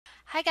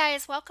Hi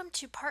guys, welcome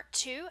to part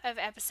 2 of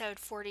episode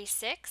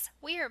 46.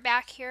 We are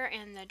back here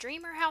in the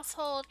Dreamer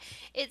household.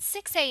 It's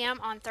 6 a.m.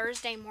 on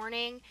Thursday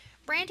morning.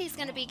 Brandi's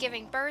going to be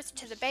giving birth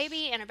to the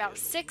baby in about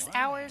 6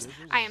 hours.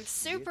 I am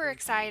super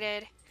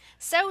excited.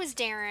 So is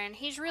Darren.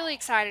 He's really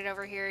excited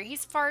over here.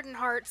 He's farting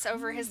hearts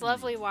over his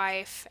lovely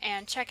wife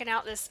and checking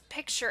out this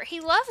picture. He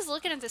loves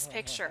looking at this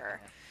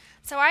picture.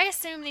 So I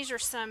assume these are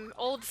some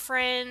old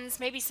friends,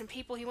 maybe some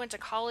people he went to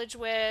college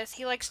with.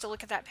 He likes to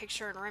look at that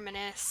picture and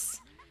reminisce.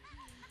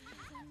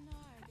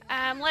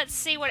 Let's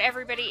see what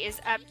everybody is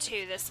up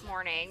to this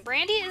morning.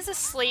 Brandi is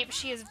asleep.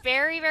 She is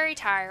very, very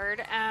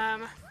tired.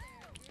 Darren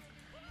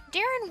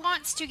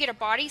wants to get a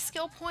body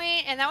skill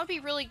point, and that would be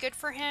really good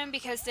for him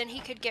because then he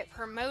could get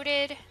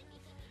promoted.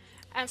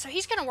 So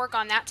he's going to work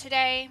on that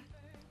today.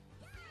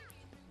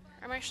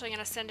 I'm actually going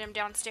to send him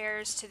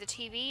downstairs to the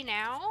TV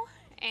now,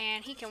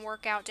 and he can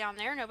work out down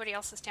there. Nobody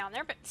else is down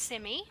there but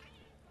Simmy.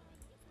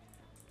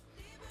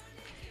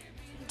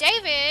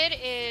 David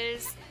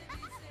is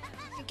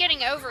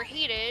getting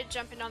overheated,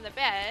 jumping on the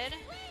bed.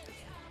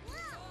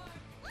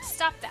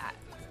 Stop that.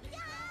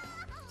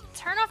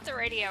 Turn off the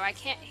radio. I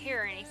can't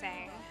hear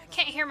anything. I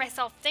can't hear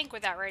myself think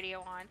with that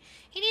radio on.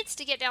 He needs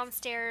to get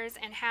downstairs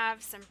and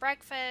have some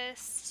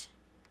breakfast.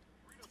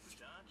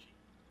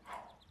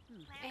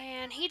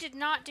 And he did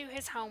not do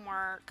his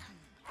homework.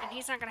 And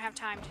he's not going to have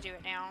time to do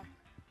it now.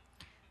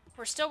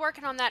 We're still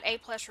working on that A+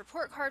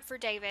 report card for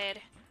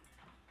David.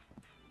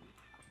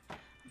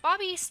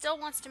 Bobby still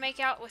wants to make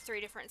out with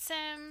 3 different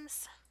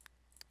Sims.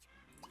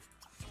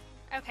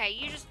 Okay,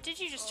 did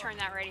you just turn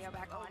that radio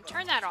back on?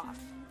 Turn that off.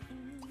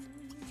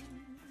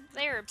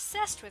 They are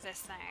obsessed with this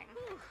thing.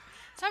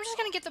 So I'm just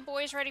going to get the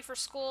boys ready for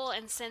school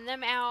and send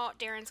them out.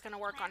 Darren's going to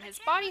work on his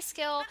body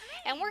skill,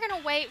 and we're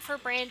going to wait for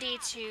Brandi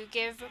to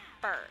give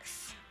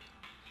birth.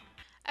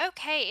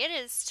 Okay, it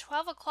is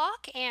 12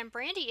 o'clock, and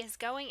Brandi is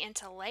going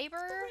into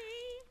labor.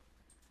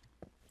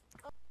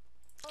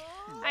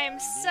 I am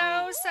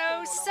so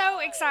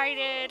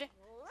excited.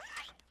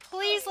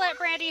 Please let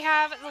Brandi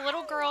have the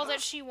little girl that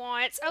she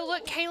wants. Oh,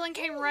 look, Kaylin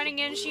came running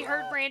in. She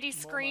heard Brandi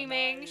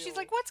screaming. She's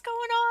like, what's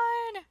going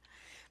on?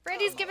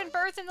 Brandi's giving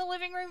birth in the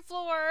living room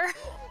floor.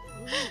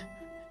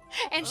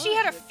 And she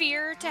had a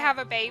fear to have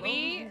a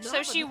baby,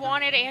 so she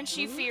wanted and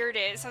she feared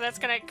it. So that's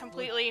going to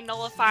completely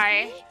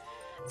nullify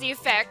the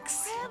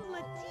effects.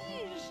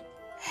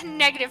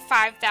 Negative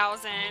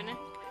 5,000.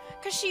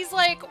 Because she's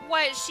like,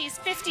 what? She's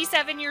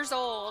 57 years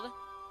old.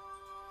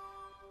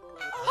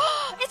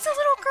 It's a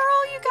little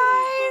girl, you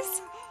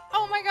guys!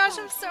 Oh my gosh,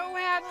 I'm so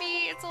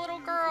happy. It's a little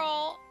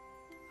girl.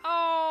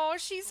 Oh,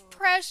 she's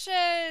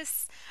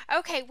precious.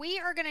 Okay, we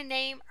are going to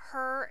name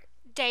her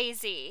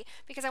Daisy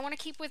because I want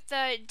to keep with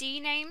the D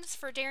names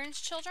for Darren's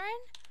children.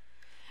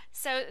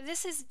 So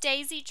this is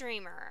Daisy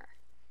Dreamer.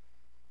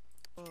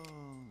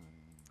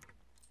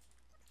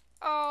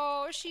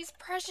 Oh, she's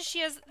precious.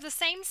 She has the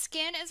same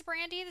skin as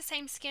Brandi, the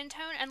same skin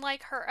tone, and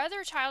like her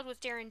other child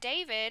with Darren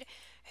David,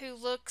 who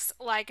looks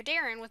like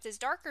Darren with his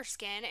darker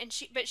skin,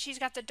 but she's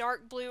got the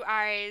dark blue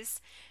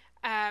eyes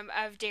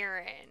of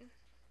Darren.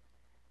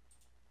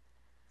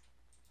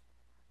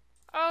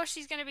 Oh,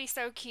 she's gonna be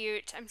so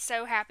cute. I'm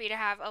so happy to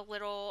have a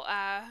little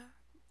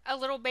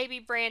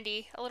baby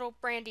Brandi, a little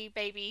Brandi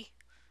baby.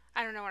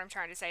 I don't know what I'm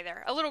trying to say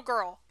there. A little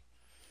girl.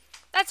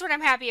 That's what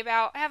I'm happy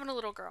about, having a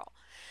little girl.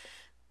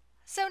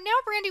 So now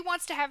Brandi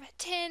wants to have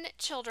 10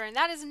 children.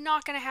 That is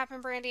not going to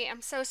happen, Brandi.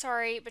 I'm so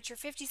sorry, but you're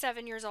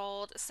 57 years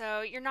old,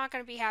 so you're not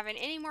going to be having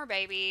any more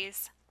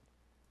babies.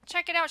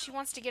 Check it out. She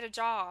wants to get a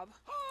job.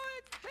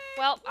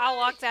 Well, I'll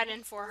lock that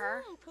in for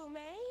her.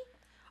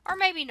 Or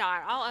maybe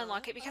not. I'll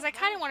unlock it because I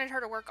kind of wanted her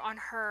to work on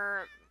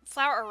her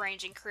flower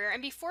arranging career.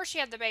 And before she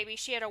had the baby,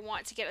 she had a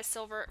want to get a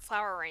silver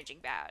flower arranging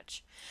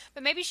badge.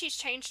 But maybe she's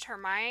changed her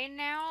mind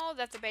now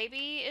that the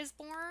baby is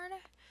born.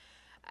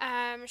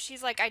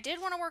 She's like, I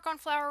did want to work on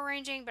flower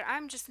arranging, but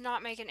I'm just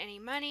not making any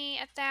money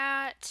at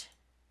that.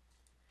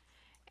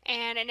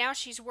 And now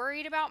she's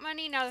worried about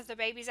money now that the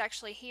baby's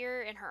actually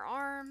here in her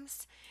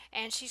arms.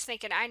 And she's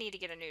thinking, I need to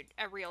get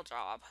a real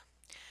job.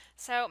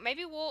 So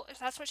maybe if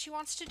that's what she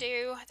wants to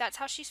do, that's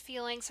how she's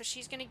feeling. So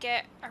she's going to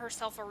get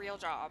herself a real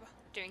job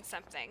doing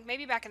something.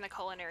 Maybe back in the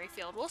culinary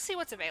field. We'll see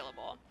what's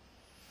available.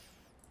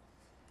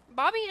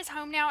 Bobby is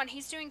home now and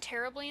he's doing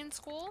terribly in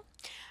school.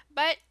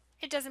 But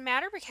it doesn't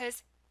matter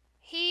because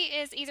he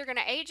is either going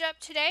to age up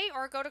today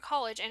or go to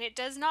college, and it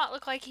does not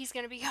look like he's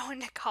going to be going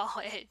to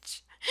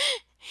college.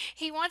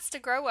 He wants to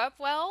grow up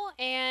well,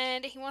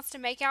 and he wants to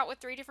make out with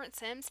 3 different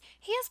Sims.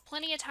 He has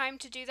plenty of time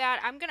to do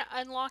that. I'm going to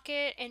unlock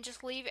it and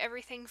just leave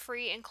everything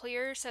free and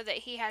clear so that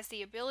he has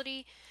the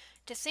ability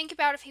to think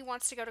about if he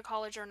wants to go to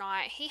college or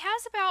not. He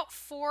has about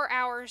 4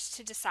 hours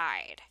to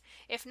decide.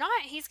 If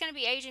not, he's going to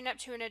be aging up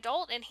to an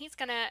adult, and he's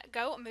going to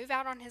go move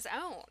out on his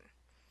own.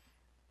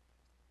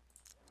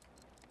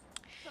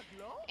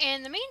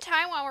 In the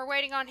meantime, while we're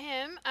waiting on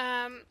him,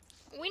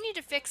 we need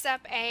to fix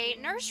up a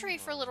nursery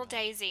for little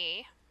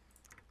Daisy.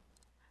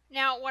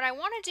 Now, what I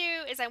want to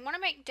do is I want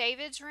to make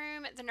David's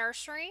room the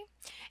nursery,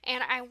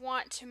 and I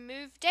want to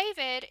move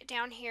David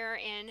down here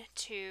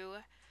into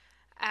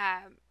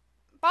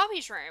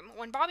Bobby's room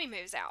when Bobby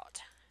moves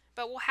out.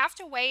 But we'll have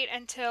to wait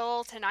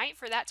until tonight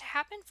for that to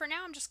happen. For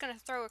now, I'm just going to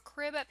throw a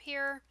crib up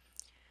here,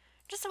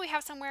 just so we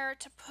have somewhere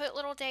to put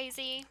little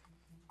Daisy.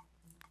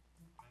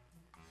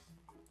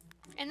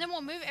 And then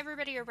we'll move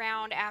everybody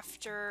around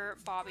after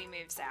Bobby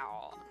moves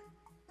out.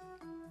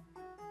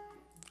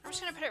 I'm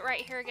just going to put it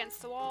right here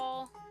against the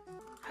wall.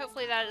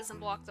 Hopefully that doesn't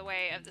block the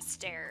way of the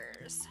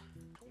stairs.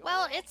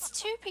 Well, it's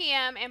 2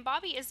 p.m. and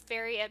Bobby is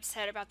very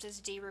upset about this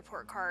D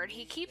report card.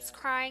 He keeps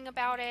crying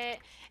about it,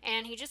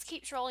 and he just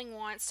keeps rolling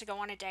once to go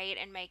on a date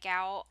and make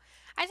out.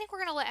 I think we're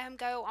going to let him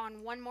go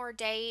on one more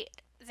date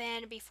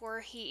then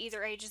before he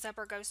either ages up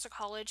or goes to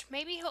college.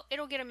 Maybe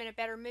it'll get him in a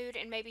better mood,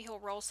 and maybe he'll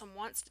roll the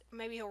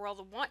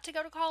want to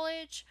go to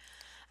college.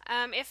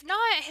 If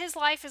not, his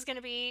life is going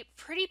to be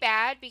pretty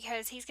bad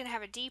because he's going to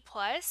have a D+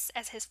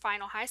 as his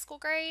final high school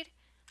grade.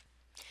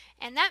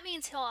 And that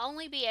means he'll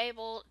only be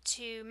able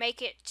to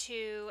make it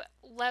to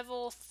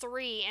level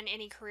 3 in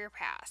any career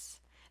path.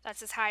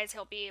 That's as high as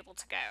he'll be able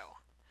to go.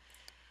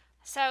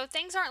 So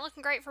things aren't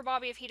looking great for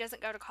Bobby if he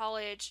doesn't go to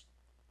college.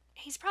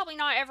 He's probably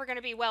not ever going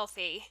to be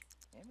wealthy.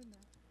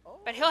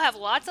 But he'll have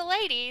lots of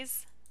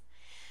ladies.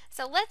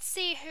 So let's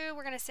see who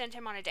we're going to send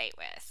him on a date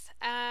with.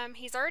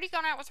 He's already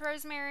gone out with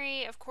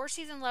Rosemary. Of course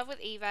he's in love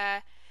with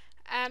Eva.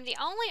 The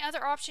only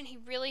other option he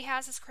really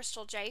has is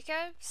Crystal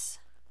Jacobs.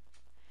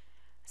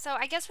 So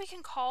I guess we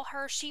can call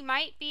her. She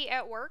might be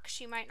at work.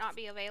 She might not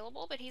be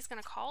available, but he's going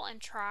to call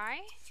and try.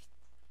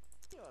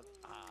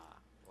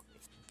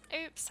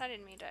 Oops, I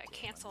didn't mean to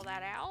cancel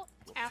that out.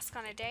 Ask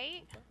on a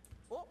date.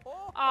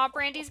 Aw,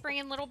 Brandi's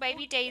bringing little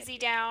baby Daisy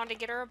down to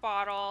get her a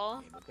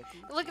bottle.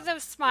 Look at the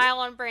smile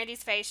on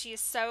Brandi's face. She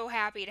is so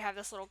happy to have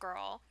this little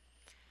girl.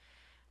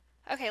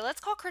 Okay, let's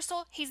call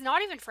Crystal. He's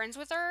not even friends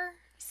with her,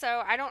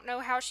 so I don't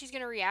know how she's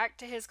going to react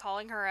to his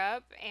calling her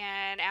up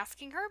and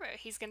asking her, but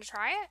he's going to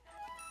try it.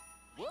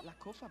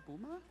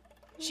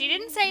 She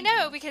didn't say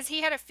no because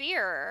he had a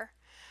fear.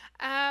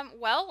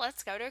 Well,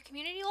 let's go to a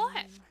community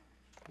lot.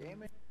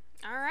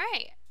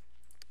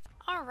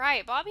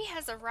 Alright, Bobby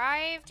has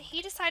arrived.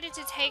 He decided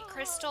to take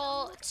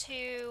Crystal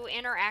to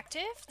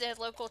Interactive, the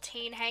local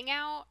teen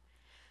hangout.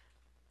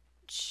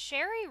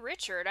 Sherry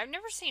Richard, I've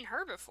never seen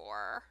her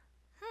before.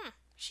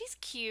 She's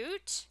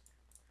cute.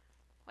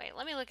 Wait,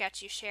 let me look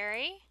at you,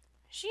 Sherry.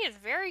 She is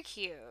very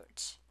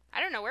cute. I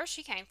don't know where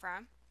she came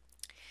from.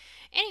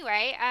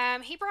 Anyway,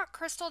 he brought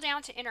Crystal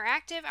down to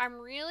Interactive. I'm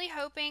really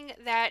hoping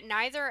that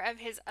neither of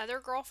his other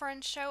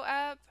girlfriends show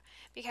up,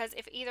 because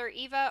if either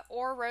Eva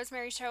or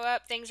Rosemary show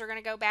up, things are going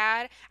to go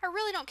bad. I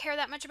really don't care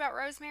that much about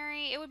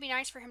Rosemary. It would be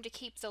nice for him to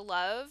keep the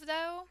love,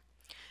 though,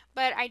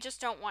 but I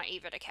just don't want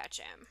Eva to catch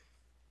him.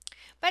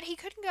 But he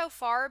couldn't go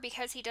far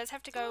because he does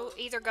have to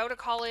either go to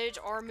college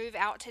or move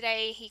out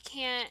today. He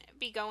can't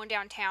be going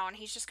downtown.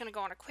 He's just going to go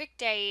on a quick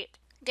date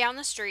down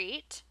the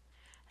street.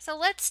 So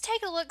let's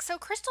take a look. So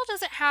Crystal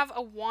doesn't have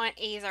a want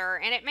either,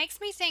 and it makes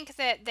me think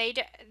that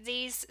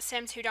these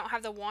Sims who don't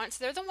have the wants,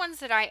 they're the ones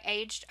that I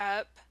aged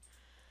up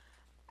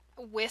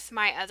with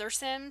my other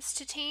Sims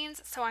to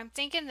teens. So I'm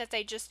thinking that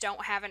they just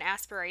don't have an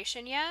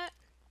aspiration yet,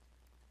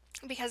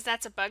 because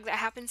that's a bug that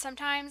happens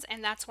sometimes,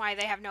 and that's why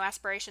they have no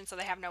aspiration, so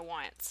they have no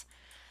wants.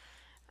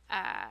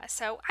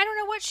 So I don't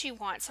know what she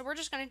wants, so we're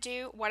just going to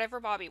do whatever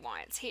Bobby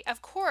wants.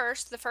 Of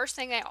course, the first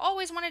thing they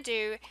always want to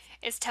do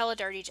is tell a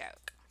dirty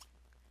joke.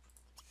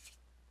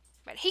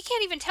 But he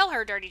can't even tell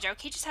her a dirty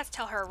joke. He just has to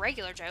tell her a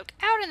regular joke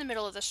out in the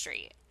middle of the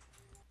street.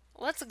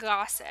 Let's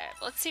gossip.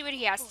 Let's see what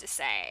he has to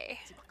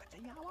say.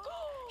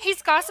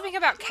 He's gossiping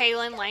about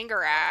Kaylin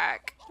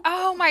Langerak.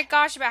 Oh my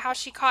gosh, about how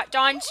she caught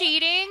Dawn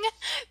cheating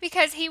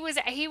because he was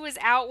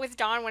out with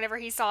Dawn whenever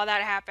he saw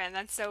that happen.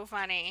 That's so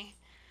funny.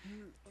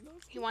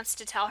 He wants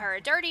to tell her a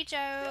dirty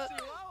joke.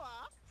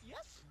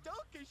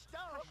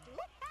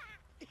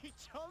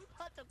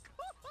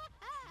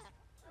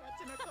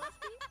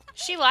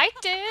 She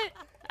liked it,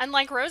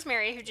 unlike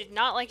Rosemary, who did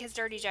not like his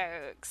dirty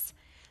jokes.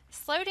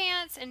 Slow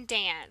dance and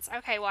dance.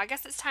 Okay, well, I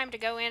guess it's time to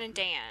go in and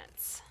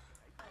dance.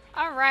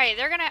 Alright,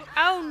 they're gonna...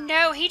 Oh,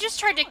 no, he just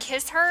tried to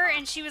kiss her,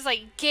 and she was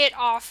like, get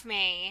off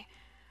me.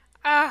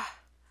 Ugh.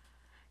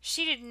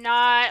 She did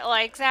not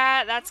like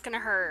that. That's gonna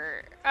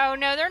hurt. Oh,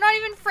 no, they're not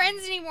even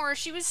friends anymore.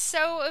 She was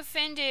so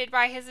offended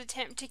by his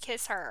attempt to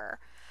kiss her.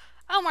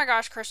 Oh my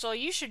gosh, Crystal,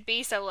 you should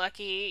be so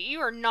lucky. You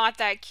are not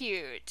that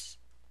cute.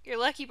 You're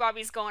lucky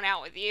Bobby's going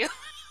out with you.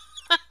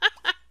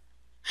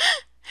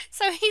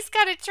 So he's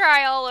got to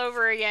try all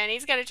over again.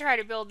 He's got to try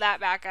to build that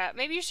back up.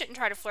 Maybe you shouldn't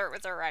try to flirt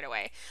with her right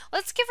away.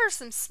 Let's give her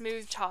some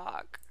smooth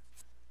talk.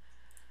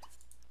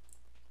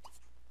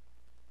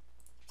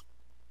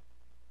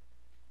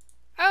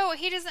 Oh,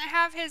 he doesn't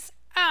have his...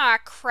 Ah,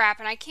 crap,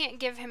 and I can't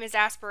give him his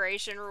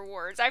aspiration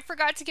rewards. I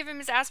forgot to give him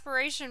his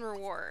aspiration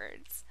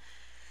rewards.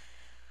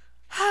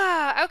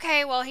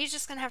 Okay, well, he's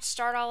just going to have to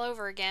start all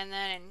over again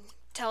then and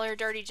tell her a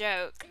dirty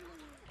joke.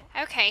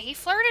 Okay, he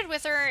flirted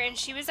with her and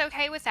she was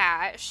okay with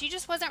that. She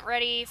just wasn't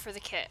ready for the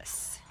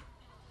kiss.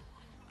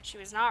 She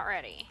was not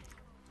ready.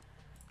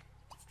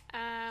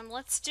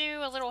 Let's do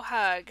a little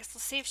hug. Let's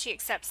see if she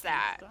accepts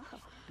that.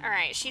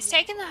 Alright, she's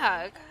taking the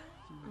hug.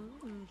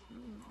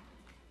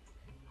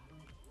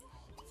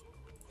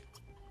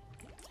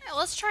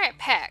 Let's try a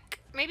peck.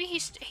 Maybe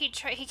he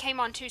came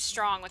on too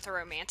strong with a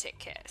romantic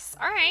kiss.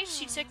 All right,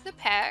 she took the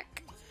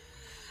peck.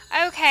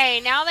 Okay,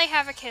 now they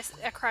have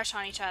a crush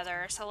on each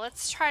other. So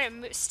let's try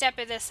to step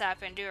this up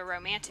and do a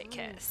romantic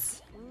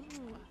kiss.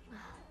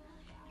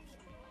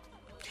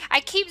 I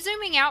keep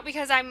zooming out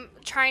because I'm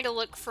trying to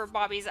look for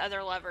Bobby's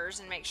other lovers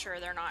and make sure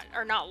they're not,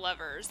 or not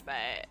lovers,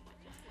 but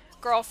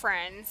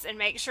girlfriends, and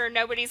make sure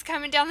nobody's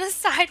coming down the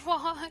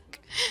sidewalk.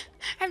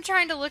 I'm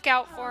trying to look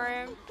out for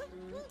him.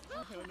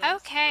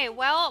 Okay,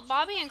 well,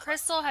 Bobby and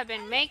Crystal have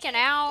been making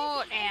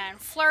out and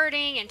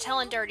flirting and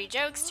telling dirty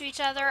jokes to each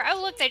other. Oh,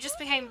 look, they just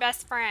became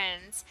best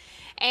friends.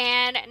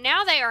 And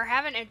now they are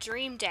having a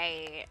dream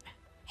date.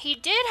 He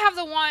did have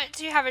the want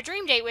to have a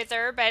dream date with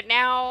her, but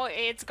now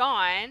it's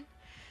gone.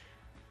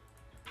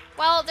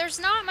 Well, there's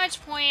not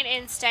much point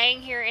in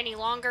staying here any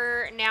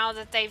longer now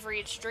that they've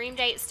reached dream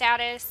date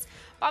status.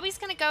 Bobby's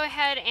going to go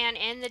ahead and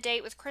end the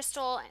date with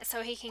Crystal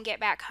so he can get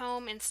back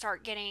home and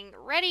start getting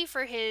ready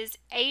for his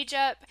age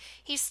up.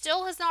 He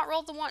still has not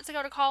rolled the want to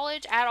go to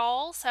college at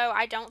all, so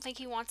I don't think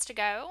he wants to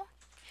go.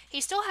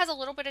 He still has a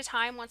little bit of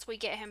time once we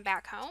get him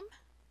back home.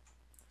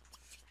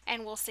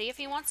 And we'll see if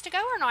he wants to go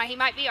or not. He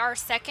might be our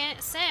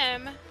second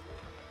sim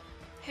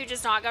who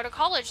does not go to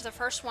college. The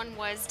first one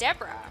was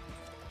Deborah.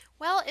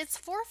 Well, it's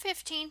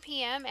 4:15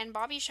 p.m. and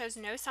Bobby shows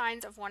no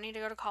signs of wanting to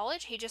go to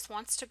college. He just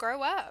wants to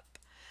grow up.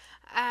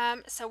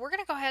 So we're going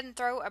to go ahead and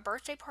throw a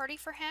birthday party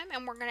for him,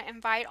 and we're going to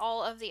invite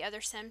all of the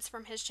other Sims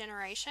from his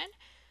generation.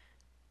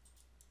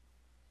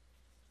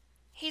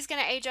 He's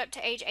going to age up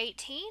to age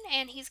 18,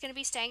 and he's going to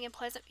be staying in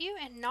Pleasantview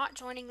and not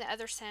joining the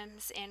other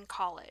Sims in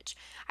college.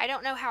 I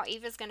don't know how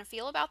Eva's going to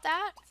feel about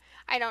that.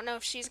 I don't know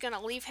if she's going to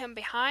leave him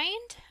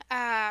behind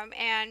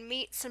and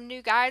meet some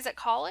new guys at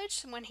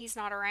college when he's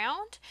not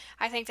around.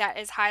 I think that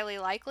is highly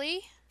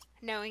likely,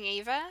 knowing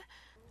Eva.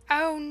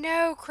 Oh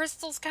no,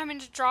 Crystal's coming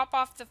to drop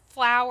off the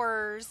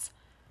flowers.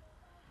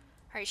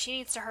 Alright, she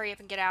needs to hurry up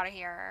and get out of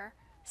here.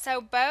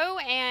 So Bo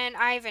and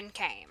Ivan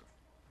came.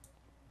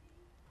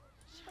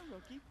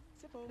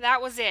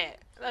 That was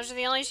it. Those are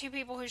the only two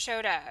people who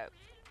showed up.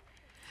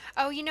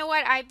 Oh, you know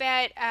what? I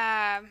bet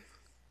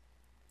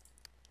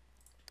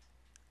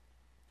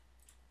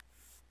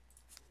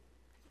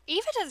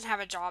Eva doesn't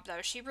have a job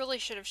though. She really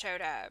should have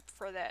showed up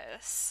for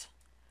this.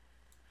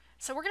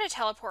 So we're going to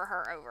teleport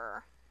her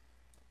over.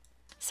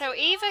 So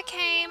Eva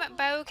came,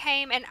 Bo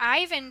came, and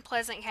Ivan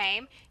Pleasant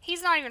came.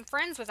 He's not even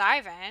friends with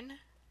Ivan.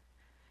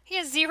 He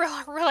has zero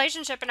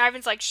relationship, and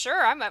Ivan's like,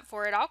 sure, I'm up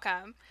for it, I'll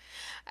come.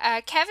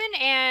 Kevin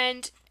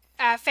and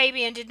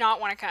Fabian did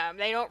not want to come.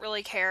 They don't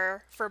really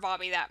care for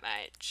Bobby that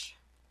much.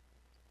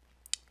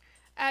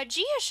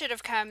 Gia should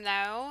have come,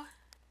 though.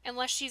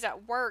 Unless she's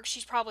at work.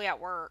 She's probably at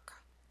work.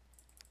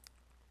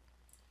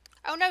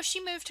 Oh, no,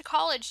 she moved to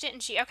college,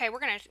 didn't she? Okay, we're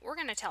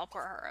gonna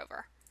teleport her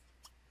over.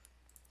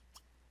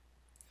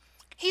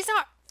 He's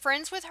not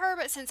friends with her,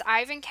 but since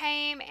Ivan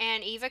came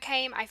and Eva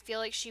came, I feel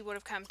like she would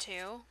have come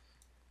too.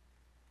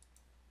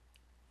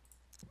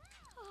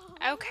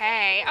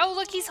 Okay. Oh,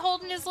 look, he's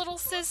holding his little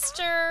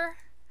sister.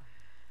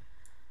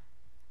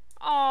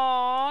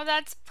 Aw,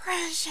 that's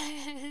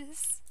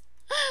precious.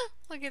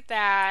 Look at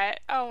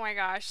that. Oh my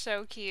gosh,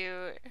 so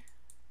cute.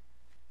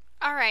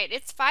 Alright,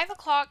 it's 5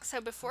 o'clock,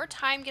 so before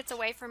time gets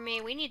away from me,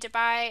 we need to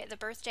buy the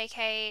birthday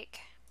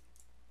cake.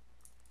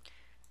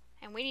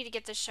 And we need to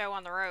get this show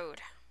on the road.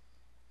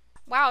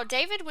 Wow,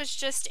 David was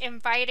just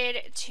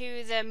invited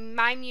to the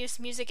My Muse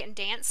Music and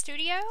Dance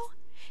Studio.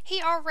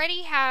 He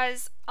already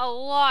has a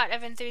lot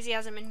of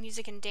enthusiasm in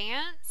music and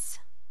dance.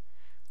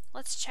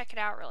 Let's check it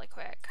out really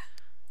quick.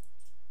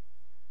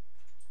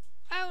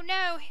 Oh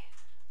no.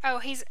 Oh,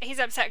 he's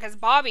upset because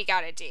Bobby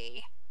got a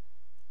D.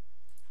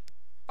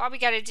 Bobby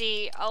got a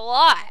D a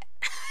lot.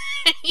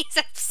 He's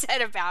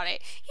upset about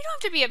it. You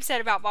don't have to be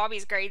upset about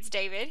Bobby's grades,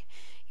 David.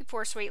 You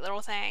poor sweet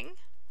little thing.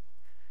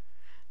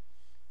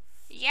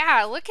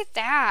 Yeah, look at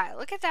that.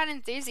 Look at that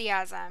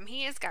enthusiasm.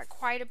 He has got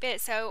quite a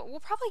bit. So we'll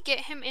probably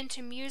get him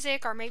into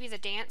music or maybe the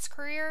dance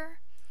career.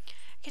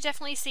 I could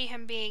definitely see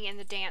him being in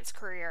the dance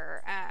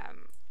career.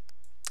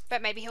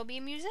 But maybe he'll be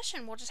a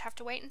musician. We'll just have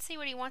to wait and see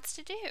what he wants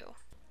to do.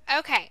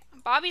 Okay,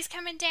 Bobby's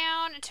coming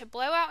down to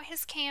blow out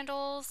his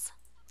candles.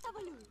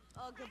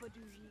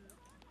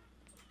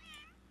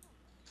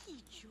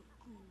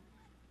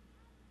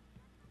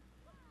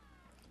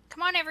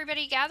 Come on,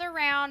 everybody, gather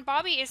around.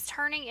 Bobby is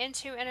turning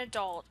into an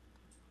adult.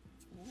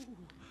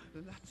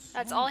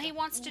 That's all he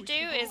wants to do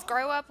is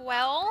grow up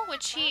well,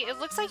 which it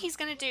looks like he's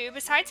going to do.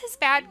 Besides his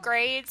bad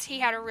grades, he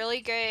had a really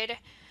good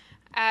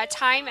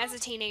time as a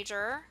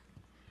teenager.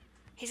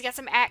 He's got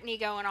some acne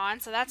going on,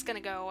 so that's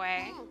going to go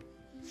away.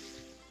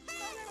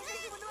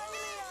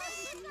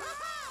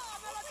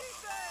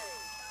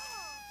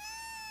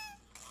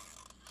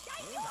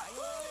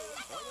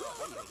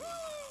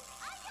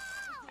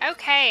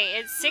 Okay,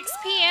 it's 6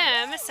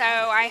 p.m., so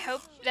I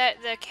hope that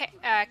the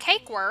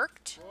cake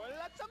worked.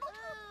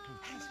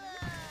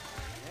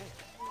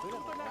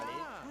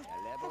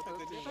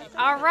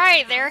 All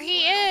right, there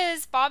he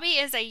is. Bobby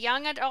is a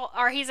young adult,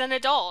 or he's an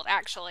adult,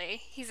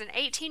 actually. He's an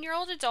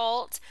 18-year-old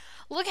adult.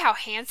 Look how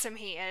handsome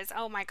he is.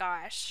 Oh my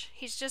gosh.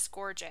 He's just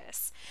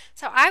gorgeous.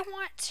 So I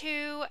want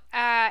to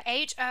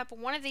age up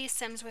one of these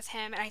Sims with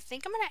him, and I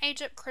think I'm going to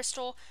age up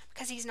Crystal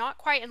because he's not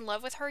quite in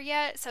love with her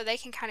yet, so they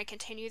can kind of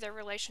continue their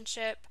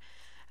relationship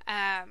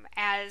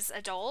as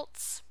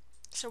adults.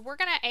 So we're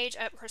going to age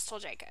up Crystal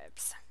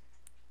Jacobs.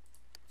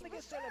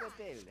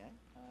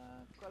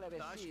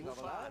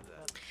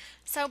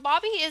 So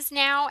Bobby is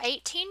now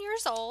 18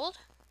 years old.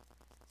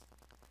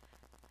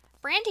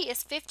 Brandi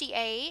is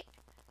 58.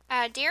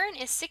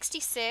 Darren is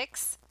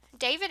 66.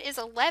 David is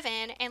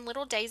 11. And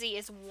little Daisy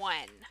is 1.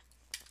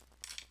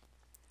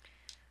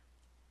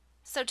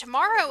 So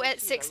tomorrow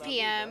at 6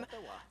 p.m.,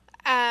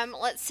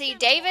 let's see,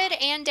 David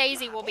and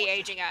Daisy will be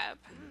aging up.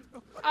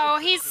 Oh,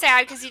 he's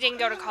sad because he didn't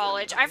go to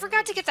college. I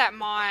forgot to get that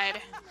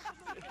mod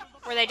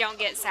where they don't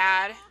get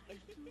sad.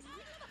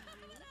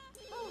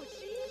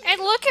 And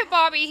look at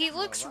Bobby. He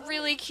looks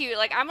really cute.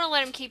 Like, I'm going to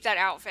let him keep that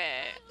outfit.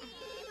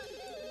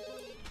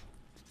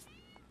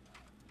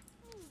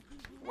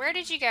 Where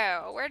did you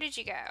go? Where did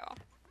you go?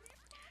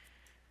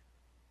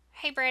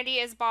 Hey,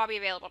 Brandi, is Bobby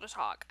available to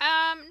talk?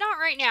 Not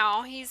right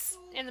now. He's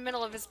in the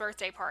middle of his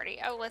birthday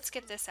party. Oh, let's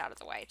get this out of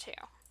the way, too.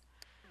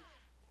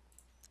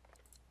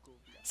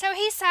 So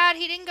he's sad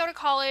he didn't go to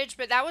college,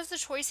 but that was the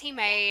choice he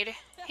made.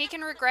 He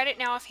can regret it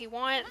now if he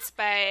wants,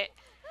 but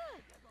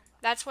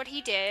that's what he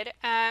did.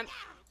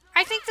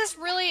 I think this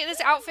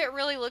outfit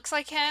really looks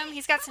like him.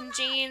 He's got some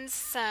jeans,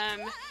 some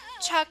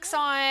Chucks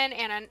on,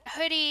 and a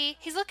hoodie.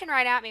 He's looking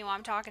right at me while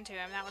I'm talking to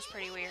him. That was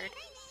pretty weird.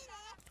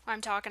 While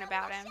I'm talking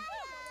about him.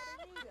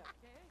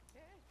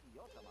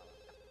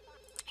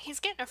 He's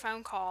getting a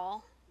phone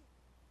call.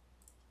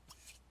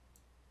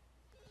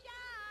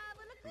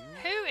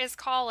 Who is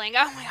calling?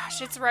 Oh my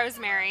gosh, it's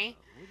Rosemary.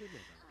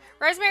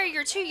 Rosemary,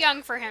 you're too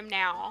young for him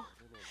now.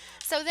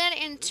 So then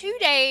in 2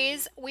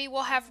 days, we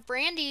will have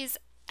Brandi's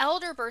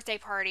elder birthday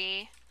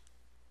party.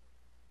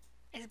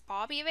 Is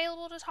Bobby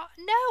available to talk?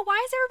 No,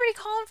 why is everybody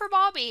calling for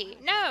Bobby?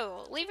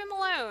 No, leave him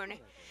alone.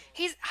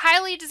 He's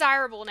highly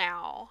desirable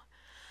now.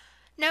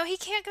 No, he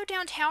can't go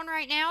downtown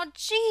right now.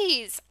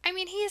 Jeez. I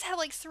mean, he has had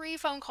like 3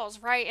 phone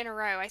calls right in a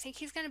row. I think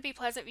he's going to be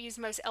Pleasant View's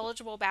most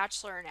eligible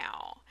bachelor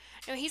now.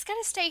 No, he's going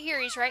to stay here.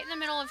 He's right in the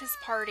middle of his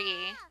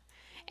party.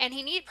 And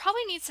he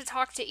probably needs to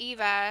talk to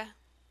Eva.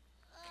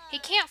 He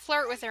can't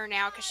flirt with her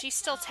now because she's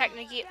still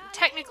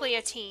technically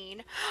a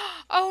teen.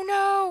 Oh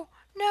no!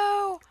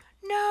 No!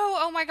 No!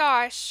 Oh my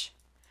gosh.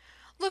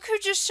 Look who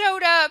just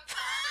showed up.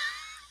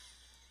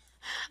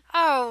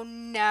 Oh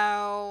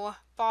no.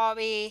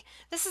 Bobby.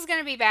 This is going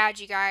to be bad,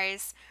 you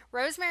guys.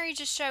 Rosemary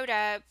just showed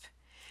up.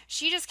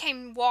 She just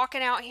came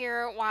walking out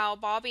here while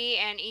Bobby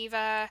and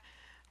Eva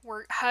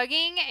were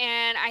hugging,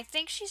 and I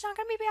think she's not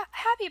going to be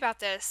happy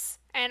about this.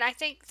 And I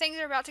think things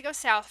are about to go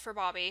south for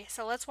Bobby.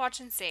 So let's watch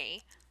and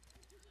see.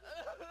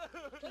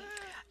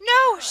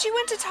 No, she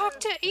went to talk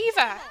to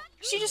Eva.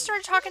 She just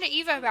started talking to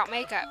Eva about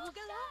makeup.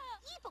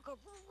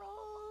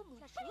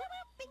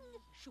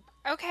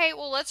 Okay,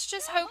 well, let's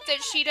just hope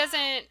that she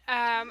doesn't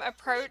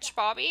approach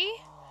Bobby.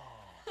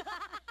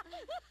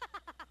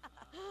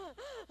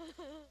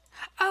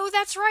 Oh,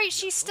 that's right.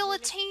 She's still a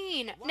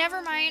teen.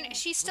 Never mind.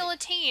 She's still a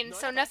teen,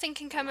 so nothing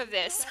can come of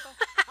this.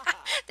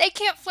 They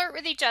can't flirt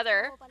with each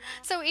other.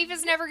 So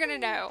Eva's never going to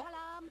know.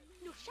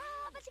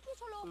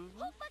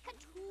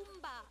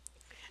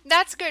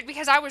 That's good,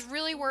 because I was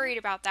really worried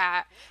about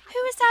that.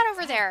 Who is that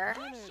over there?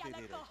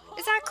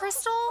 Is that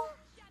Crystal?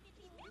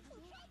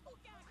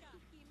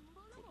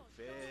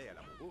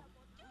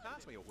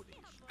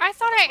 I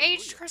thought I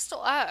aged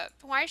Crystal up.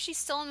 Why is she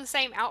still in the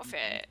same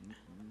outfit?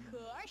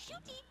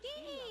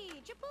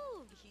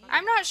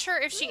 I'm not sure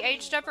if she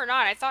aged up or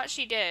not. I thought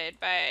she did,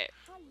 but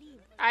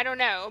I don't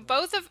know.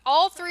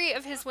 All 3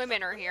 of his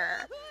women are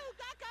here.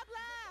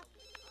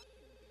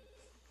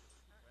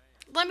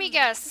 Let me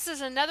guess. This is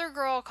another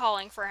girl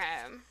calling for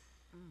him.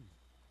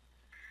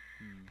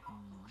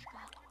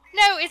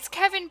 No, it's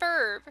Kevin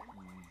Burb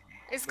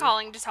is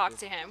calling to talk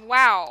to him.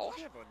 Wow.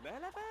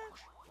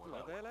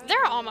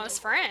 They're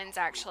almost friends,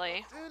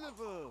 actually.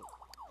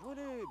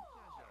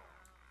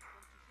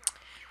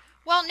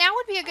 Well, now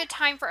would be a good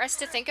time for us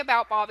to think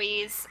about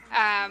Bobby's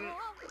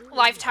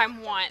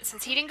lifetime want.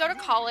 Since he didn't go to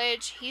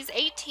college, he's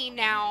 18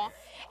 now.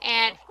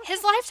 And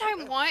his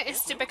lifetime want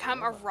is to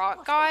become a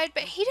rock god,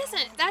 but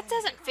that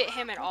doesn't fit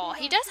him at all.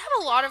 He does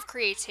have a lot of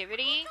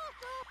creativity,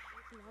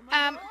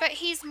 but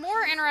he's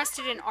more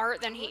interested in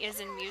art than he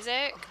is in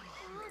music.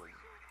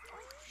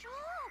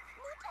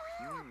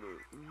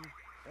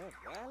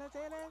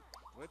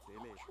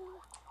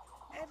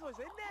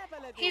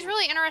 He's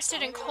really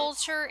interested in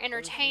culture,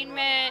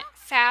 entertainment,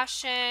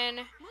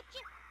 fashion.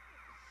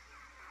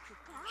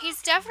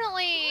 He's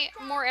definitely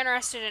more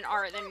interested in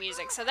art than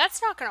music, so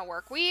that's not going to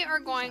work. We are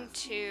going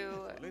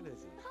to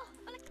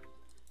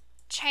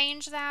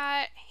change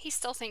that. He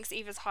still thinks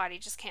Eva's hot. He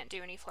just can't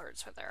do any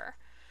flirts with her.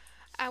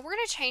 We're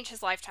going to change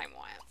his lifetime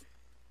want.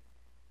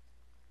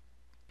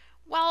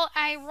 Well,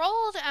 I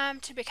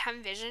rolled to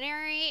become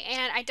visionary,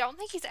 and I don't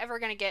think he's ever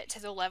going to get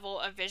to the level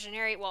of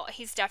visionary. Well,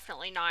 he's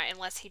definitely not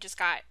unless he just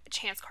got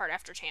chance card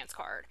after chance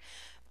card.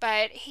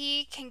 But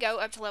he can go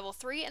up to level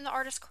 3 in the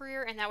artist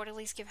career, and that would at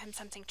least give him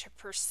something to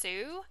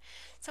pursue.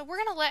 So we're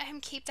going to let him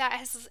keep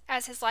that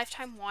as his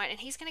lifetime want, and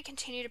he's going to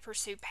continue to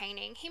pursue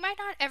painting. He might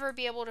not ever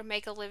be able to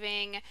make a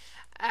living,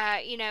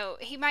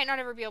 he might not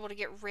ever be able to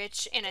get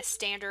rich in a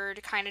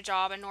standard kind of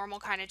job, a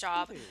normal kind of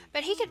job,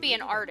 but he could be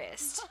an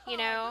artist.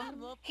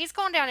 He's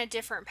going down a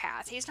different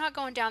path. He's not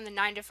going down the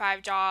 9 to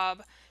 5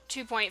 job,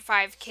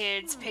 2.5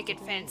 kids, picket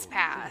fence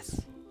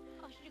path.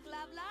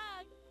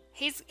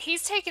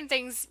 He's taken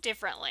things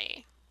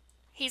differently.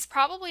 He's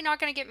probably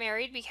not going to get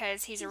married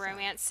because he's a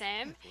romance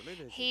sim.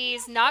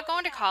 He's not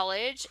going to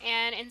college,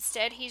 and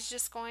instead he's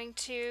just going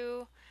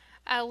to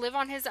live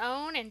on his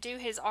own and do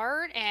his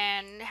art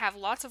and have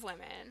lots of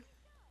women.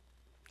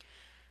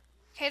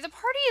 Okay, the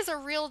party is a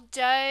real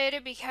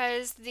dud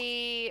because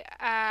the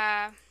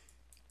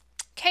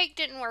cake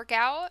didn't work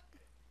out.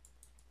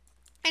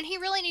 And he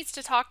really needs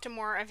to talk to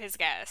more of his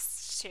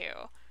guests,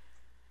 too.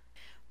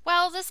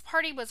 Well, this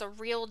party was a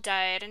real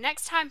dud, and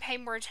next time pay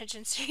more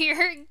attention to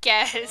your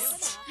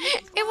guests.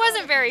 It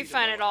wasn't very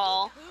fun at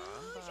all.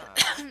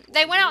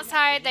 They went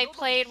outside, they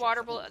played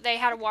they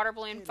had a water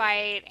balloon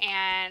fight,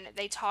 and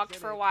they talked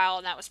for a while,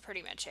 and that was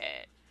pretty much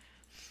it.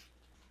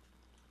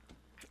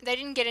 They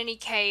didn't get any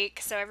cake,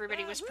 so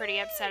everybody was pretty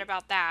upset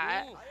about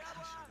that.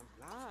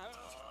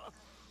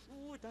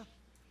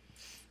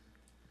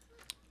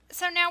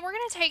 So now we're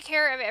going to take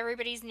care of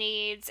everybody's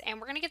needs, and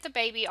we're going to get the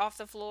baby off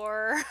the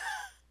floor.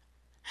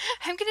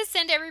 I'm going to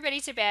send everybody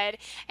to bed,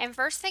 and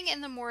first thing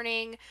in the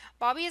morning,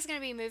 Bobby is going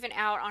to be moving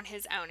out on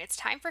his own. It's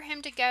time for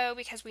him to go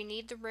because we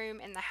need the room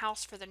in the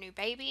house for the new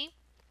baby.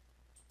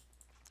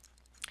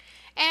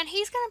 And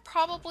he's going to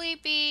probably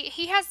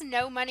he has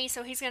no money,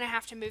 so he's going to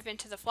have to move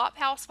into the flop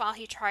house while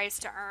he tries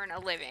to earn a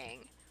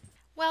living.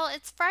 Well,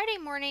 it's Friday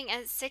morning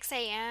at 6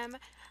 a.m.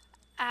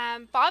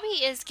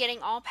 Bobby is getting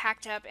all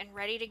packed up and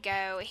ready to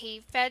go. He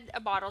fed a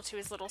bottle to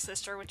his little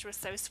sister, which was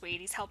so sweet.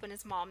 He's helping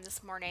his mom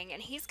this morning,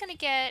 and he's going to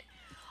get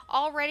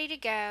all ready to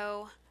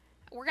go.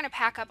 We're going to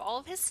pack up all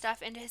of his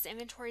stuff into his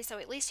inventory so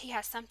at least he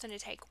has something to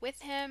take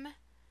with him.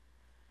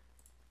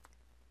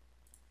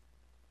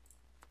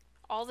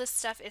 All this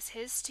stuff is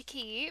his to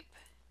keep.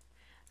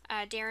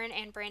 Darren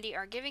and Brandi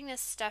are giving this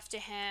stuff to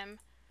him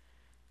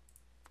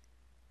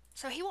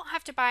so he won't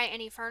have to buy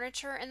any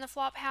furniture in the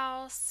flop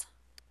house,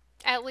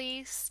 at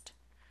least.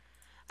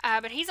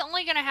 But he's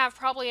only going to have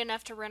probably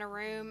enough to rent a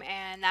room,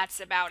 and that's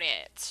about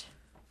it.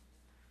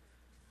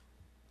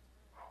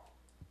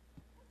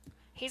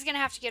 He's going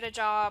to have to get a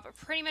job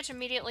pretty much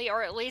immediately,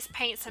 or at least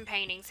paint some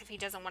paintings if he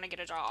doesn't want to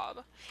get a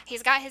job.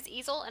 He's got his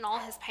easel and all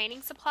his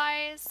painting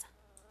supplies.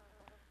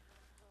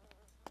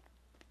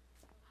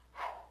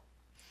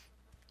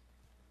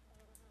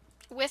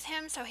 With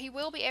him, so he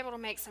will be able to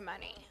make some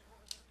money.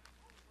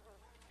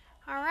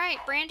 Alright,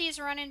 Brandi's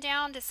running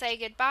down to say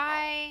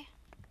goodbye.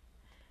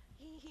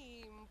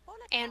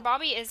 And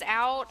Bobby is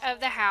out of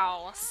the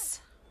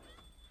house.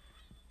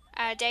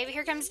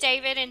 Here comes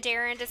David and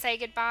Darren to say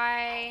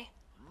goodbye.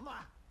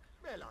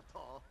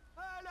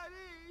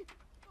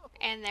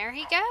 And there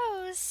he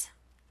goes.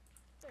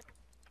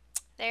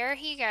 There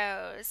he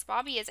goes.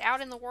 Bobby is out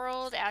in the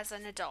world as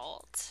an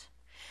adult.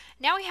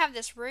 Now we have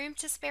this room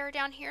to spare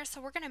down here,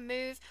 so we're going to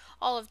move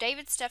all of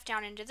David's stuff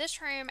down into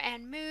this room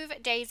and move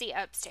Daisy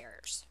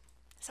upstairs.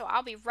 So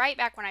I'll be right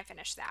back when I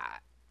finish that.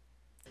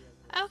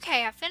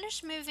 Okay, I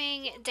finished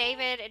moving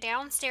David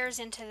downstairs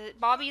into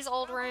Bobby's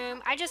old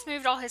room. I just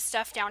moved all his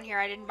stuff down here.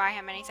 I didn't buy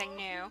him anything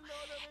new.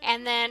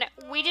 And then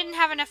we didn't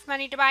have enough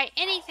money to buy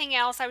anything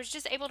else. I was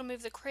just able to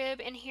move the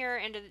crib in here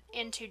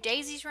into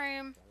Daisy's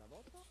room.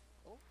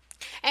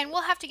 And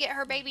we'll have to get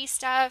her baby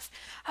stuff.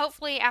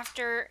 Hopefully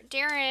after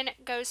Darren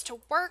goes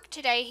to work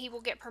today, he will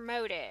get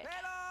promoted.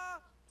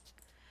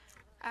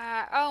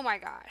 Oh my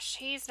gosh,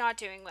 he's not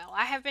doing well.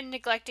 I have been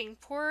neglecting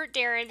poor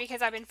Darren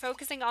because I've been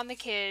focusing on the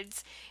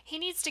kids. He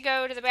needs to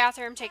go to the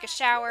bathroom, take a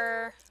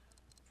shower.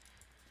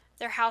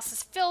 Their house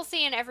is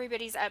filthy and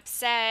everybody's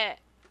upset.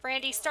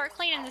 Brandi, start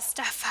cleaning this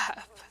stuff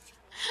up.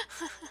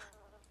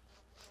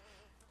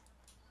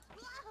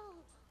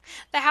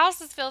 The house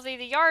is filthy.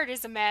 The yard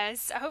is a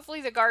mess.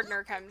 Hopefully the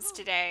gardener comes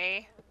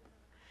today.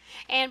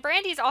 And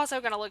Brandi's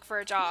also going to look for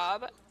a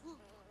job.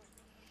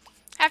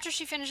 After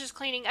she finishes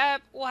cleaning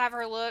up, we'll have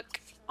her look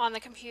on the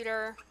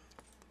computer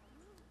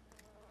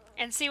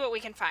and see what we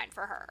can find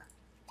for her.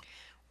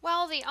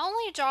 Well, the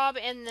only job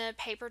in the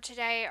paper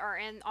today or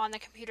on the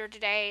computer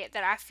today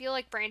that I feel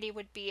like Brandi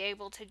would be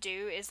able to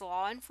do is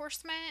law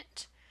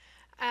enforcement.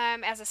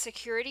 As a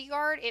security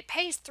guard, it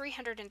pays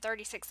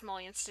 $336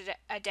 million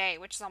a day,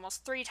 which is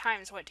almost 3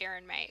 times what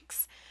Darren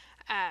makes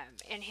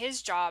in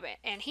his job.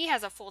 And he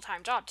has a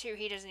full-time job, too.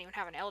 He doesn't even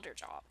have an elder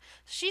job.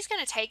 So she's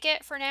going to take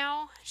it for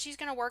now. She's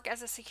going to work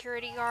as a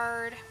security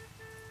guard.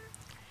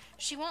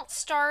 She won't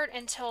start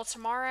until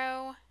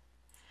tomorrow.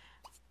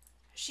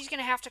 She's going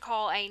to have to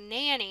call a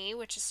nanny,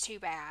 which is too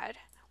bad.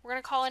 We're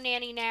going to call a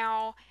nanny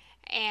now,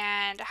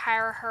 and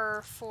hire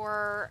her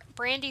for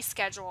Brandi's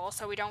schedule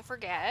so we don't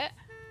forget.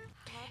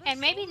 And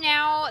maybe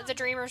now the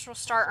Dreamers will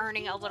start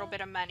earning a little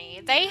bit of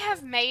money. They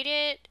have made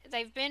it.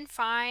 They've been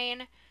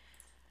fine.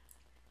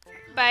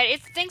 But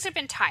things have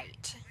been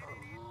tight.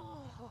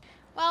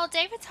 Well,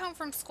 David's home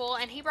from school,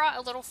 and he brought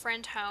a little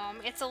friend home.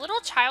 It's a little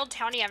child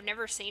townie I've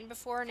never seen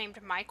before named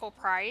Michael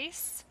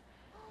Price.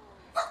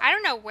 I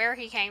don't know where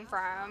he came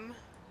from.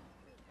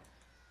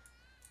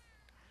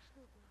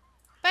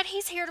 But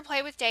he's here to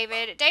play with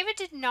David. David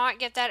did not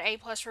get that A+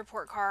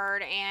 report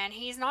card, and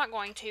he's not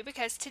going to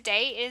because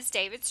today is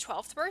David's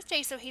 12th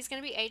birthday, so he's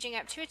going to be aging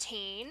up to a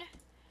teen.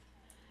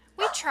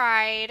 We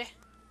tried.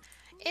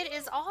 It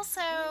is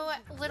also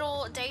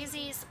little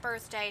Daisy's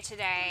birthday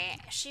today.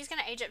 She's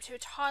going to age up to a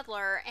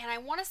toddler, and I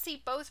want to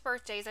see both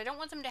birthdays. I don't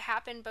want them to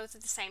happen both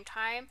at the same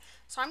time,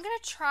 so I'm going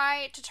to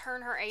try to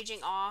turn her aging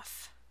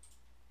off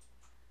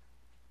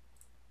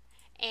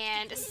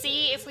and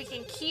see if we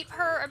can keep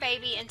her a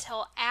baby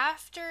until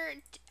after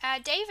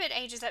David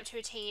ages up to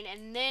a teen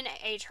and then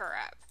age her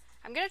up.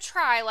 I'm going to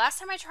try. Last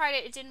time I tried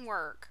it, it didn't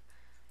work.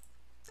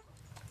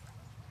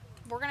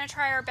 We're going to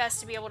try our best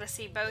to be able to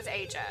see both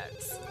age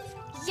ups.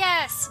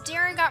 Yes,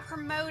 Darren got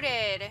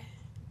promoted.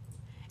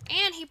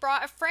 And he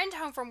brought a friend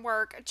home from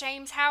work,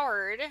 James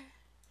Howard.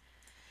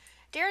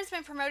 Darren's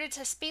been promoted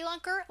to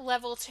Spelunker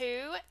level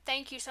 2.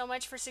 Thank you so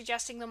much for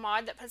suggesting the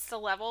mod that puts the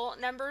level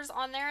numbers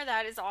on there.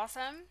 That is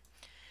awesome.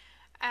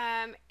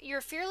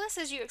 You're fearless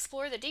as you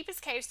explore the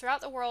deepest caves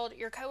throughout the world.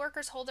 Your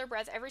coworkers hold their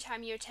breath every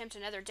time you attempt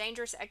another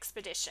dangerous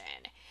expedition.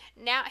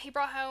 Now, he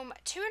brought home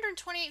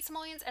 228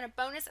 simoleons and a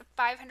bonus of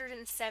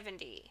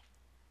 570.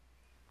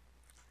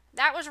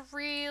 That was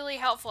really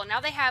helpful.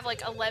 Now they have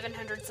like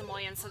 1,100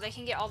 simoleons, so they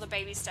can get all the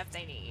baby stuff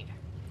they need.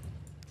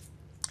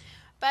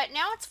 But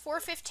now it's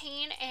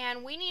 4:15,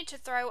 and we need to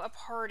throw a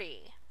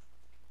party.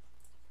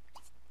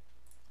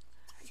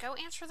 Go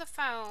answer the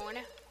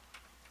phone.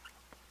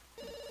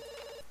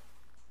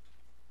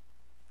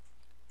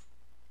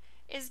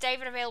 Is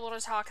David available to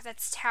talk?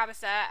 That's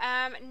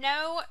Tabitha.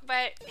 No,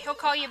 but he'll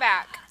call you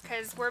back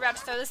because we're about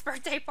to throw this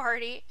birthday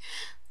party.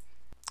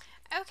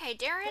 Okay,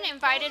 Darren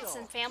invited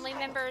some family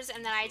members,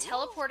 and then I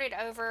teleported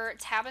over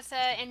Tabitha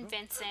and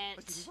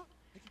Vincent.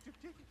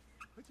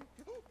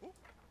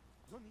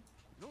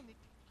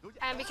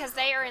 Because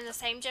they are in the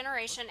same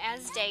generation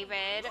as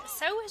David.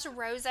 So is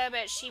Rosa,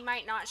 but she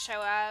might not show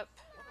up.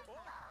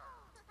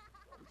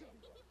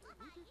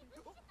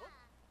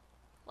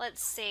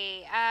 Let's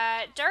see.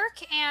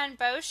 Dirk and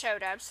Bo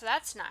showed up, so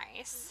that's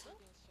nice.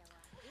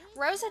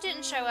 Rosa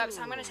didn't show up,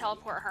 so I'm going to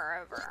teleport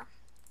her over.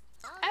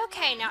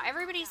 Okay, now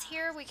everybody's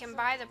here. We can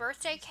buy the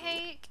birthday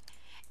cake.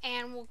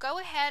 And we'll go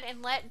ahead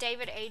and let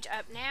David age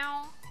up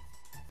now.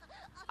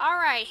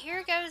 Alright,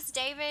 here goes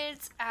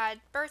David's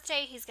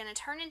birthday. He's going to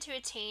turn into a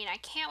teen. I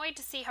can't wait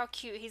to see how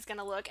cute he's going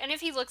to look. And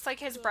if he looks like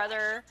his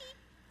brother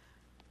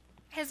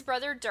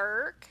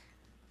Dirk.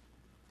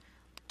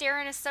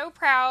 Darren is so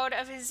proud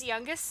of his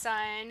youngest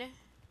son.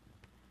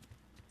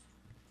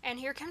 And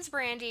here comes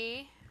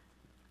Brandi.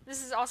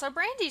 This is also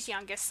Brandi's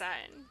youngest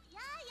son.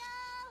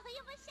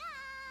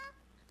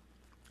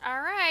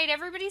 Alright,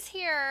 everybody's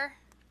here.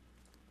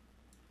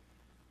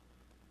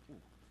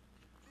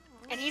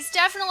 And he's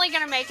definitely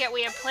going to make it.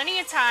 We have plenty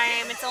of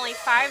time. It's only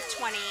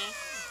 5:20.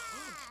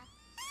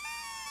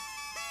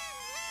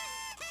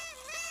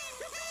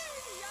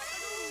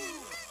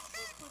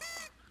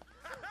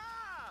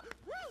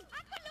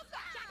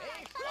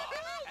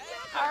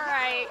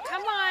 Alright,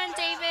 come on,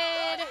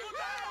 David.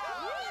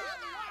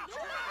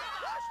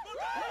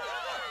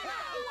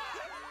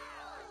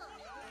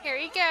 Here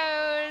he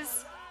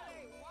goes.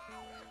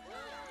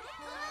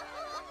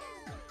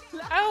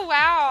 Oh,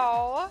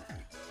 wow.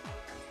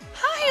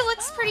 Hi, he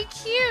looks pretty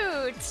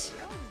cute.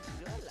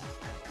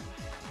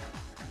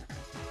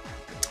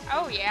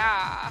 Oh,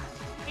 yeah.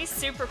 He's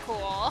super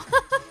cool.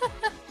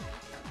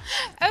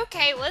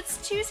 Okay,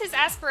 let's choose his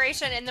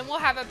aspiration and then we'll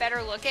have a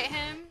better look at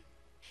him.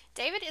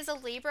 David is a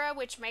Libra,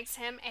 which makes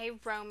him a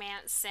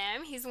romance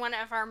sim. He's one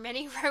of our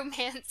many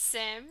romance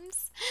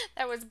sims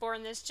that was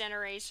born this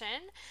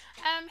generation.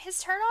 His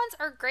turn-ons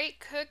are great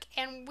cook,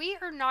 and we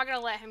are not going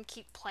to let him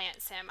keep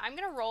plant sim. I'm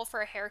going to roll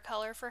for a hair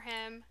color for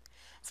him.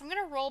 So I'm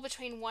going to roll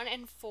between 1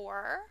 and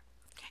 4.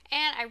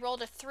 And I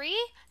rolled a 3,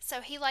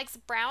 so he likes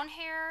brown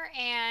hair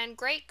and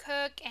great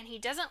cook, and he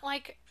doesn't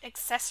like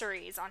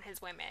accessories on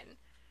his women.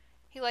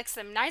 He likes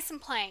them nice and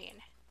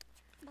plain.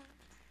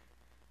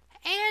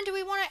 And do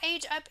we want to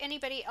age up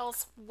anybody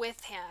else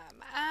with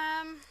him?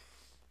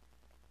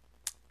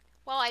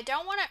 Well, I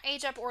don't want to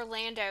age up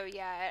Orlando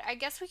yet. I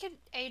guess we could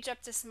age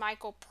up this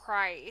Michael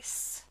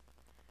Price.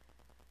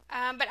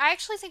 But I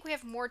actually think we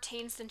have more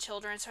teens than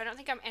children, so I don't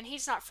think and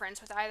he's not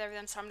friends with either of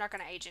them, so I'm not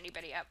going to age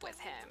anybody up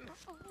with him.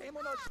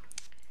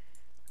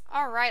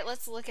 Alright,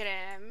 let's look at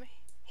him.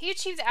 He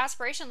achieved the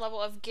aspiration level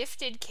of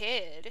gifted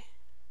kid.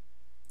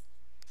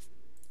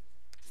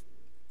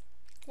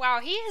 Wow,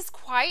 he is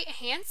quite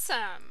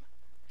handsome.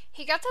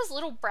 He got those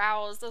little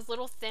brows, those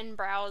little thin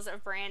brows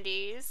of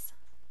Brandi's.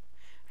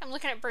 I'm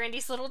looking at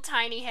Brandi's little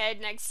tiny head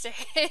next to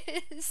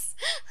his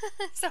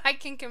so I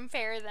can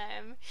compare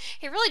them.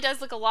 He really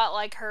does look a lot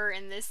like her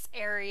in this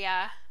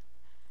area.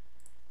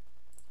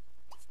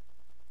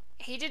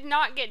 He did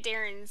not get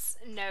Darren's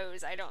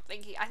nose, I don't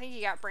think. I think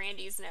he got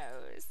Brandi's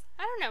nose.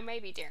 I don't know,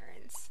 maybe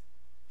Darren's.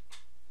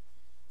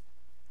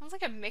 It was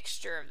like a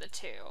mixture of the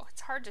two.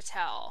 It's hard to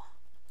tell.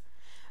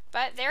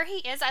 But there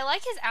he is. I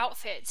like his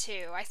outfit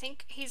too. I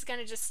think he's going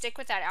to just stick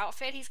with that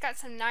outfit. He's got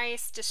some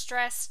nice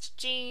distressed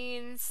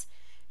jeans,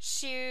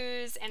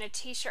 shoes, and a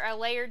t-shirt, a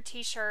layered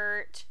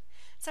t-shirt.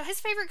 So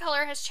his favorite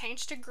color has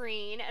changed to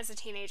green as a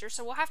teenager,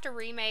 so we'll have to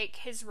remake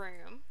his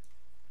room.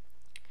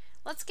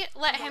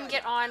 Let him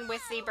get on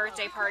with the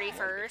birthday party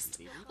first.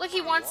 Look,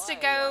 he wants to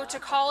go to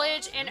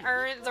college and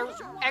earn the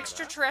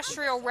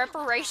extraterrestrial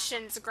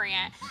reparations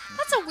grant.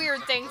 That's a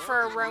weird thing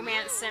for a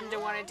romance sim to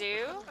want to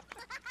do.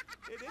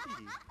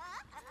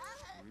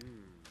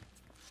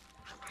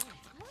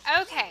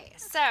 Okay,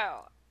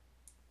 so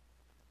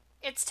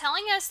it's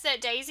telling us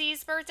that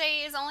Daisy's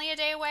birthday is only a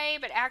day away,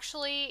 but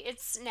actually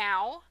it's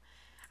now.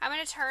 I'm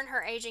going to turn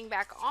her aging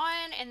back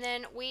on, and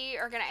then we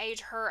are going to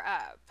age her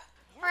up.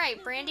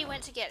 Alright, Brandi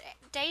went to get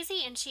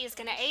Daisy, and she is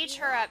going to age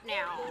her up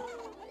now.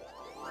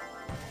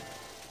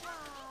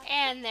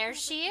 And there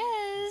she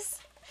is.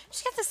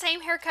 She's got the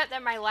same haircut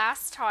that my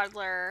last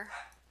toddler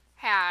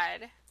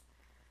had.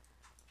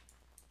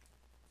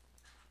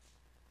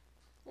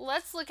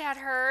 Let's look at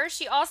her.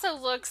 She also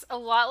looks a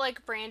lot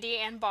like Brandi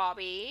and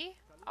Bobby.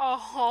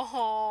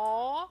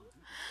 Oh,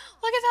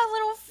 look at that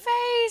little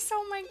face.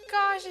 Oh my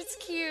gosh, it's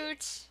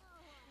cute.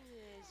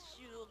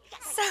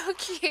 So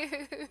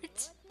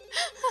cute.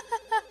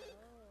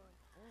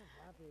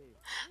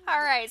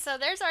 Alright, so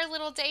there's our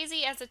little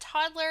Daisy as a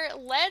toddler.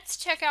 Let's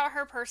check out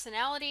her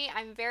personality.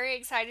 I'm very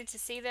excited to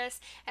see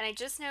this, and I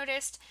just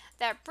noticed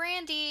that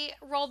Brandi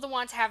rolled the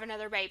one to have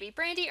another baby.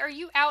 Brandi, are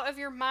you out of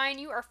your mind?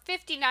 You are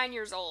 59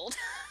 years old.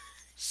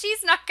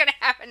 She's not going to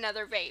have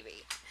another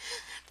baby.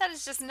 That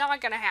is just not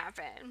going to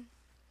happen.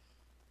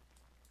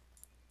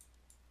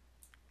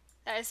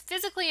 That is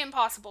physically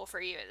impossible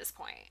for you at this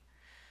point.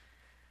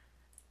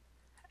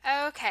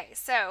 Okay,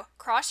 so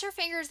cross your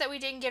fingers that we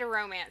didn't get a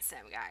romance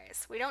sim,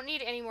 guys. We don't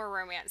need any more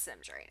romance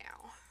sims right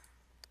now.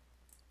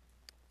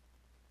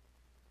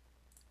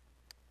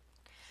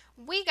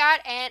 We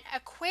got an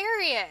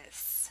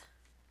Aquarius.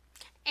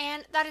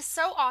 And that is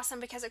so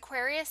awesome because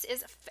Aquarius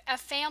is a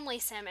family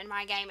sim in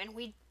my game, and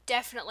we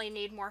definitely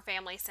need more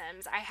family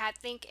sims. I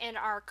think in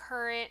our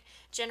current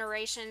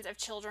generations of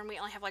children, we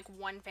only have like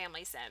one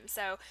family sim.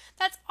 So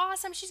that's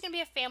awesome. She's going to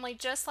be a family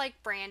just like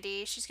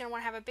Brandi. She's going to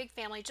want to have a big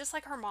family just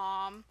like her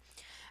mom.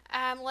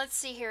 Let's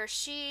see here.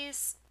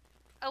 She's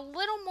a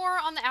little more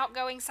on the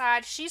outgoing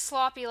side. She's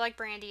sloppy like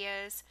Brandi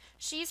is.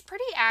 She's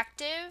pretty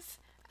active,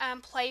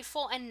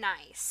 playful, and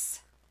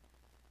nice.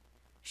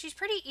 She's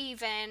pretty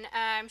even.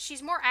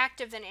 She's more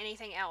active than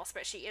anything else,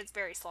 but she is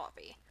very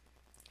sloppy.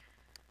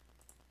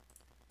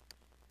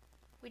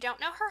 We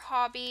don't know her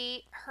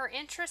hobby. Her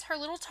interests, her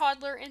little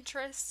toddler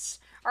interests,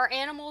 are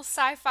animals,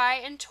 sci-fi,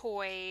 and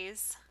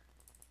toys.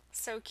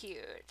 So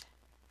cute.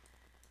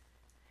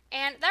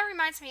 And that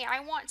reminds me, I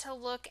want to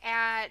look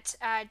at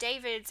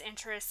David's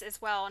interests as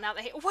well. Now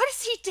that what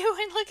is he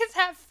doing? Look at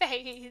that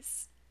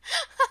face.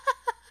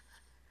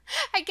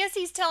 I guess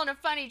he's telling a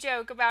funny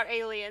joke about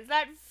aliens.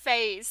 That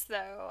face,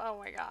 though. Oh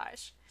my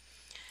gosh.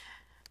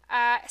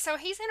 So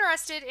he's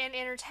interested in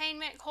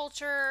entertainment,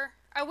 culture.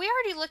 Oh, we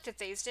already looked at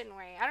these, didn't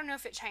we? I don't know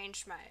if it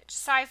changed much.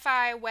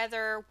 Sci-fi,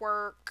 weather,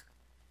 work.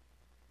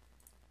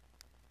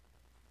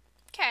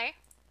 Okay.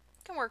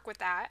 Can work with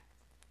that.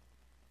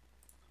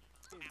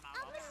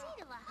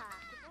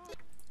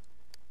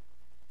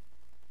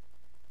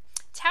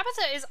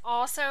 Tabitha is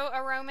also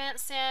a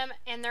romance sim,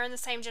 and they're in the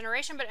same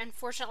generation, but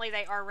unfortunately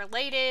they are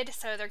related,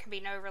 so there can be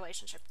no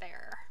relationship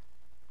there.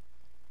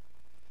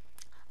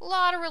 A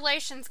lot of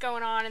relations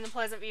going on in the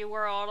Pleasantview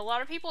world. A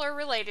lot of people are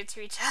related to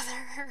each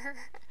other.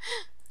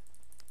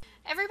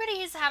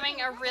 Everybody is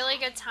having a really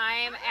good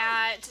time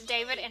at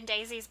David and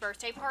Daisy's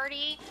birthday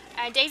party.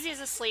 Daisy's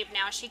asleep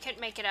now. She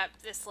couldn't make it up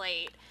this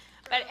late.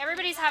 But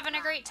everybody's having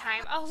a great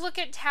time. Oh, look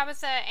at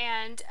Tabitha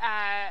and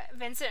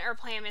Vincent are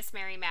playing Miss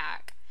Mary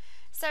Mac.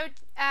 So,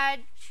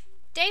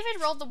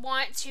 David rolled the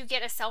want to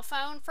get a cell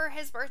phone for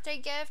his birthday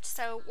gift,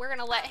 so we're going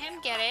to let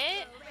him get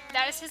it.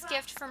 That is his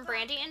gift from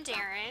Brandi and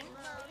Darren.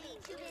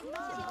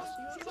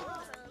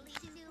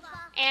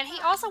 And he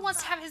also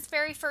wants to have his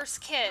very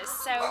first kiss,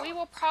 so we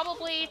will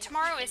probably,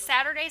 tomorrow is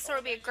Saturday, so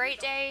it'll be a great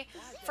day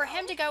for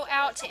him to go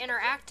out to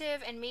Interactive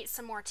and meet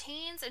some more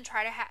teens and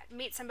try to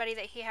meet somebody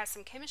that he has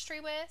some chemistry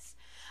with.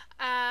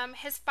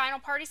 His final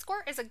party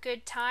score is a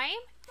good time.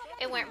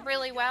 It went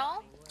really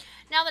well.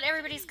 Now that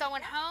everybody's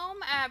going home,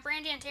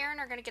 Brandi and Darren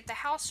are going to get the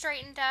house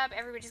straightened up.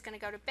 Everybody's going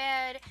to go to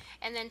bed.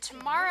 And then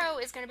tomorrow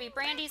is going to be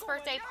Brandi's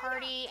birthday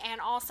party.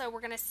 And also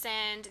we're going to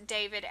send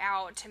David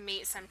out to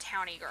meet some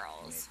townie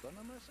girls.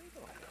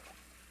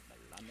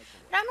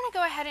 But I'm going to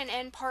go ahead and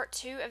end part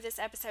 2 of this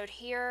episode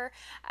here.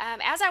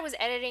 As I was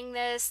editing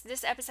this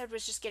episode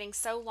was just getting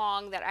so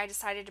long that I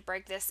decided to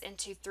break this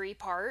into 3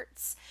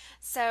 parts.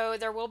 So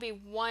there will be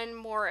one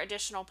more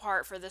additional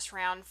part for this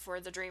round for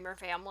the Dreamer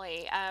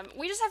family.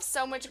 We just have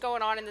so much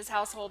going on in this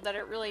household that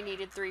it really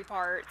needed 3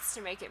 parts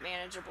to make it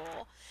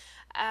manageable.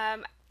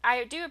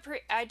 I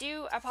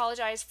do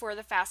apologize for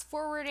the fast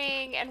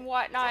forwarding and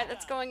whatnot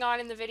that's going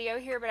on in the video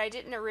here, but I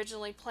didn't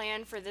originally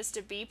plan for this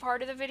to be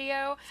part of the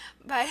video.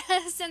 But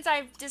since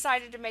I've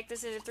decided to make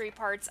this into 3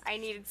 parts, I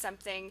needed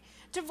something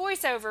to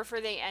voice over for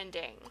the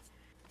ending.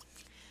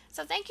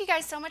 So thank you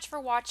guys so much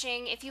for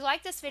watching. If you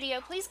like this video,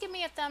 please give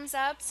me a thumbs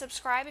up,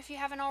 subscribe if you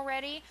haven't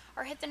already,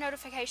 or hit the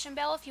notification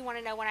bell if you want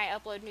to know when I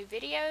upload new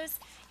videos.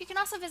 You can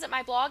also visit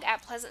my blog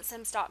at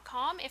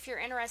PleasantSims.com if you're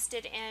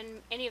interested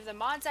in any of the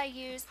mods I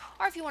use,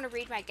 or if you want to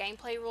read my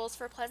gameplay rules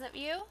for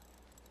Pleasantview.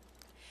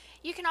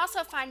 You can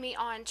also find me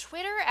on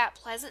Twitter at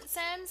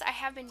PleasantSims. I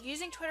have been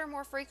using Twitter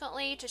more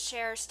frequently to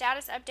share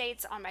status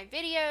updates on my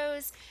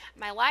videos,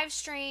 my live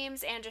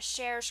streams, and to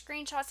share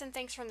screenshots and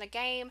things from the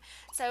game.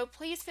 So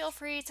please feel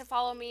free to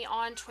follow me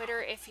on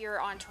Twitter if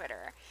you're on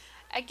Twitter.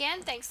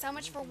 Again, thanks so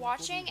much for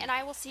watching, and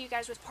I will see you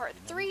guys with part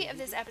 3 of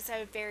this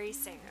episode very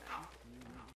soon.